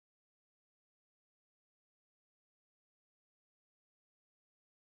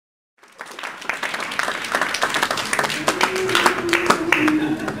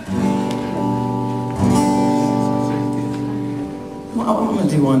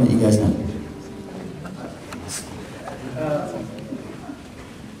do one that you guys know.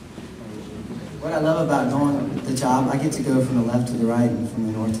 What I love about going the job, I get to go from the left to the right and from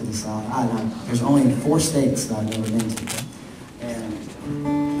the north to the south. There's only 4 states that I've never been to. And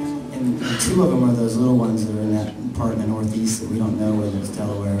 2 of them are those little ones that are in that part of the Northeast that we don't know whether it's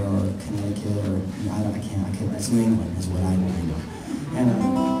Delaware or Connecticut or, I can't, it's New England is what I know.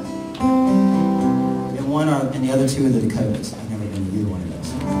 And the other 2 are the Dakotas. I've never been to either one of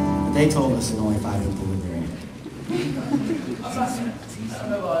those. But they told us that only 5 people live there anyway.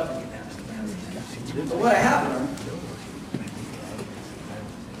 But what I have learned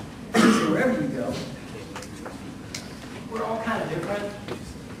is that wherever you go, we're all kind of different.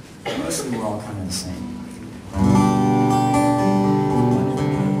 Mostly we're all kind of the same.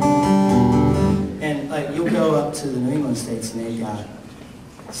 And like you'll go up to the New England states and they've got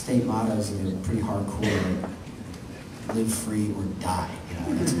state mottos that are pretty hardcore, like live free or die.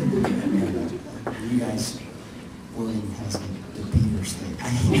 You guys, Oregon has the Peter state. I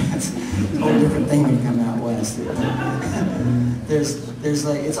mean, that's a whole different thing when you come out west. There's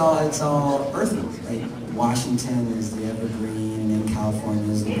like it's all earthy. Like Washington is the evergreen, and then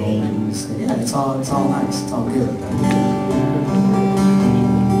California is the golden state. Yeah, it's all nice. It's all good.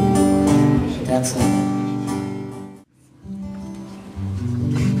 But that's it.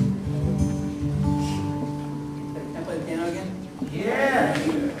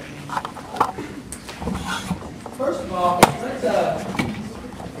 First of all, let's, you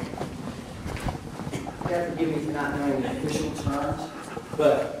gotta forgive me for not knowing the official terms,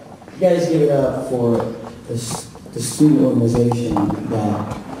 but you guys give it up for the student organization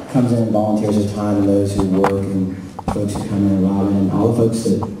that comes in and volunteers their time, and those who work, and folks who come in and Robin, and all the folks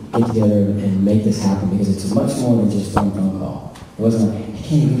that get together and make this happen, because it's much more than just one phone call. It wasn't like,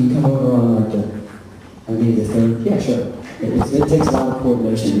 hey, can you come over on like the third? Yeah, sure. It takes a lot of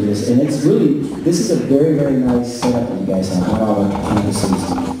coordination to do this, and it's really, this is a very, very nice setup that you guys have. Not all the campuses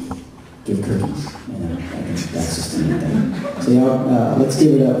give cookies, and I think that's just a neat thing. So y'all, let's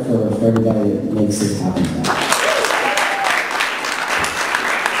give it up for everybody that makes this happen tonight.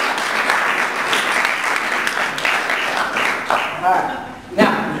 All right,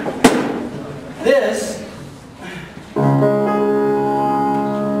 now, this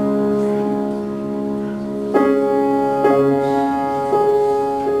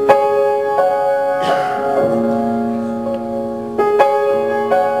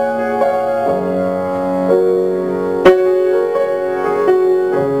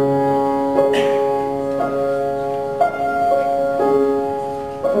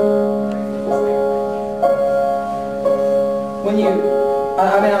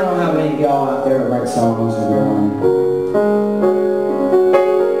I don't know how many of y'all out there write songs of your own.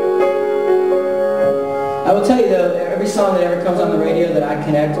 I will tell you though, every song that ever comes on the radio that I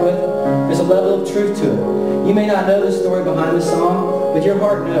connect with, there's a level of truth to it. You may not know the story behind the song, but your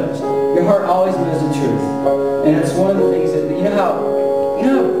heart knows. Your heart always knows the truth. And it's one of the things that, you know how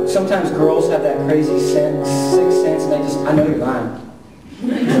sometimes girls have that crazy sixth sense and they just, I know you're lying.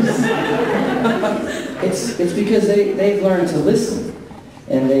 It's because they've learned to listen.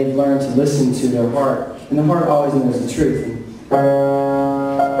 And they've learned to listen to their heart. And the heart always knows the truth. I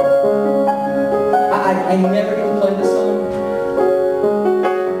never get to play this song.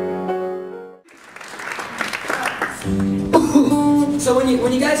 So when you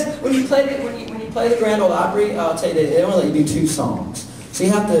play the Grand Ole Opry, I'll tell you they only let you do 2 songs. So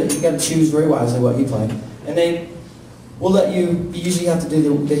you got to choose very wisely what you play. And they will let you usually have to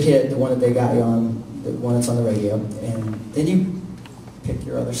do the hit, the one that they got you on, the one that's on the radio, and then you pick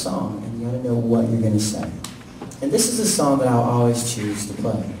your other song, and you got to know what you're going to say. And this is a song that I'll always choose to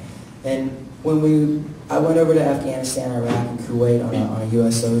play. And when I went over to Afghanistan, Iraq, and Kuwait on a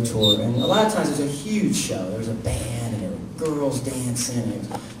USO tour, and a lot of times there's a huge show. There was a band, and there were girls dancing, and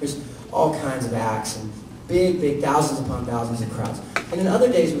there's all kinds of acts, and big, thousands upon thousands of crowds. And then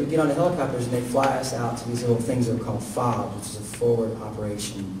other days we would get on the helicopters, and they'd fly us out to these little things that are called FOB, which is a forward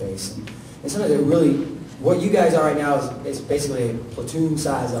operation base. And something that really, what you guys are right now is basically a platoon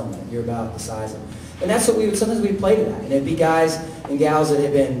size element. You're about the size of, and that's what sometimes we'd play to that. And it'd be guys and gals that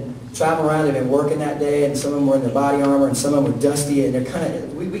had been traveling around, they'd been working that day, and some of them were in their body armor, and some of them were dusty, and they're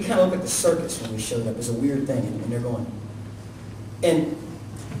we kind of look like the circus when we showed up. It's a weird thing, and they're going. And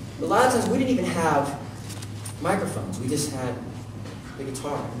a lot of times we didn't even have microphones. We just had the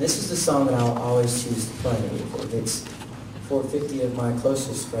guitar. And this is the song that I'll always choose to play. It's for 50 of my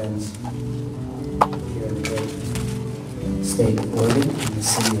closest friends here in the great state of Oregon, in the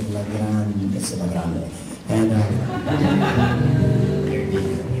city of La Grande. It's La Grande.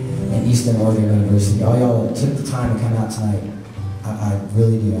 And Eastern Oregon University. All y'all that took the time to come out tonight, I really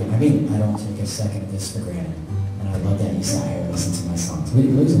really do. I mean, I don't take a second of this for granted. And I love that you sat here and listened to my songs. We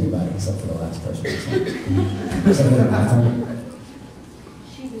didn't lose anybody except for the last person. Who's in the bathroom?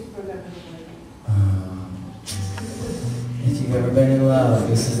 She just broke up with If you've ever been in love,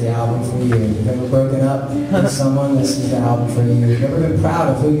 this is the album for you. If you've ever broken up with someone, this is the album for you. If you've ever been proud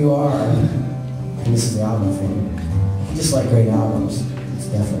of who you are, and this is the album for you. If you just like great albums, it's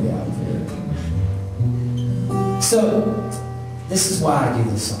definitely the album for you. So, this is why I do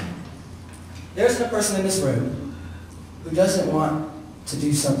this song. There's no person in this room who doesn't want to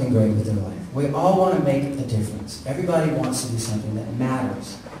do something great with their life. We all want to make a difference. Everybody wants to do something that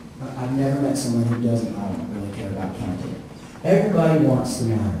matters. I've never met someone who doesn't really care about counting. Everybody wants to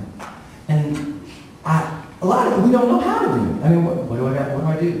matter. And a lot of it we don't know how to do. I mean, what do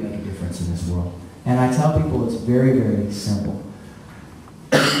I do to make a difference in this world? And I tell people it's very, very simple.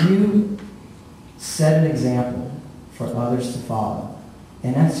 If you set an example for others to follow,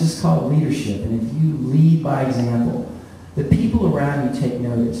 and that's just called leadership. And if you lead by example, the people around you take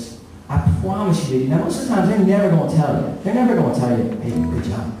notice. I promise you they do. Now, most of the time, they're never going to tell you. They're never going to tell you, hey, good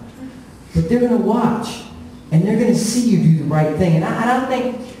job. But they're going to watch. And they're going to see you do the right thing. And I don't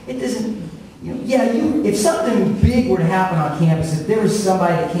think, it doesn't, if something big were to happen on campus, if there was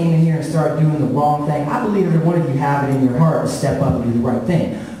somebody that came in here and started doing the wrong thing, I believe every one of you have it in your heart to step up and do the right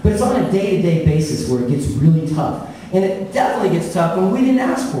thing. But it's on a day-to-day basis where it gets really tough. And it definitely gets tough when we didn't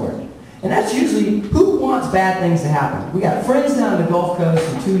ask for it. And that's usually, who wants bad things to happen? We got friends down in the Gulf Coast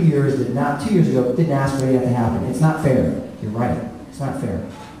for 2 years that 2 years ago didn't ask for anything to happen. It's not fair. You're right. It's not fair.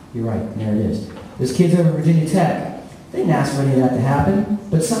 You're right. And there it is. There's kids over at Virginia Tech. They didn't ask for any of that to happen.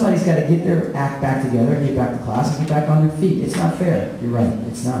 But somebody's got to get their act back together and get back to class and get back on their feet. It's not fair. You're right.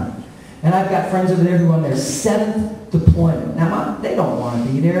 It's not. And I've got friends over there who are on their 7th deployment. Now, they don't want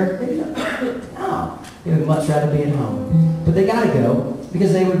to be there. No. They would much rather be at home. But they got to go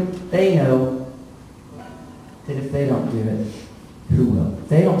because they know that if they don't do it, who will? If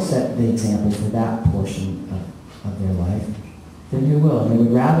they don't set the example for that portion of their life, then who will? And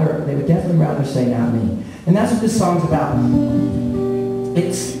they would definitely rather say, not me. And that's what this song's about.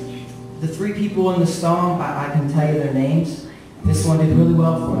 It's the 3 people in the song, I can tell you their names. This one did really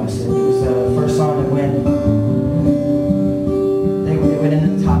well for us. It was the first song that went, they went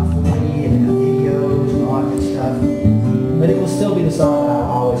in the top 40 and got videos and all that good stuff. But it will still be the song I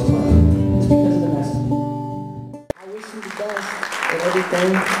always play. It's because of the message. I wish you the best in everything.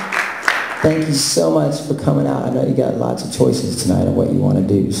 Thank you so much for coming out. I know you got lots of choices tonight on what you want to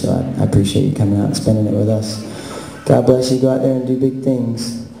do, so I appreciate you coming out and spending it with us. God bless you. Go out there and do big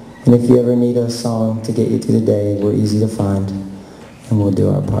things. And if you ever need a song to get you through the day, we're easy to find, and we'll do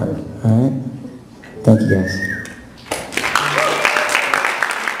our part. All right? Thank you, guys.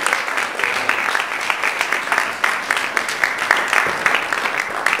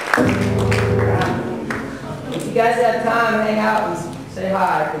 If you guys have time, hang out and say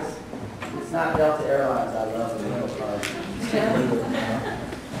hi, because it's not Delta Airlines. I love the rental cars.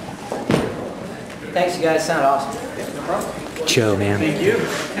 Thanks, you guys. Sound awesome. Joe, man. Thank you.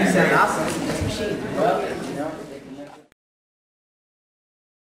 You sound awesome. Well,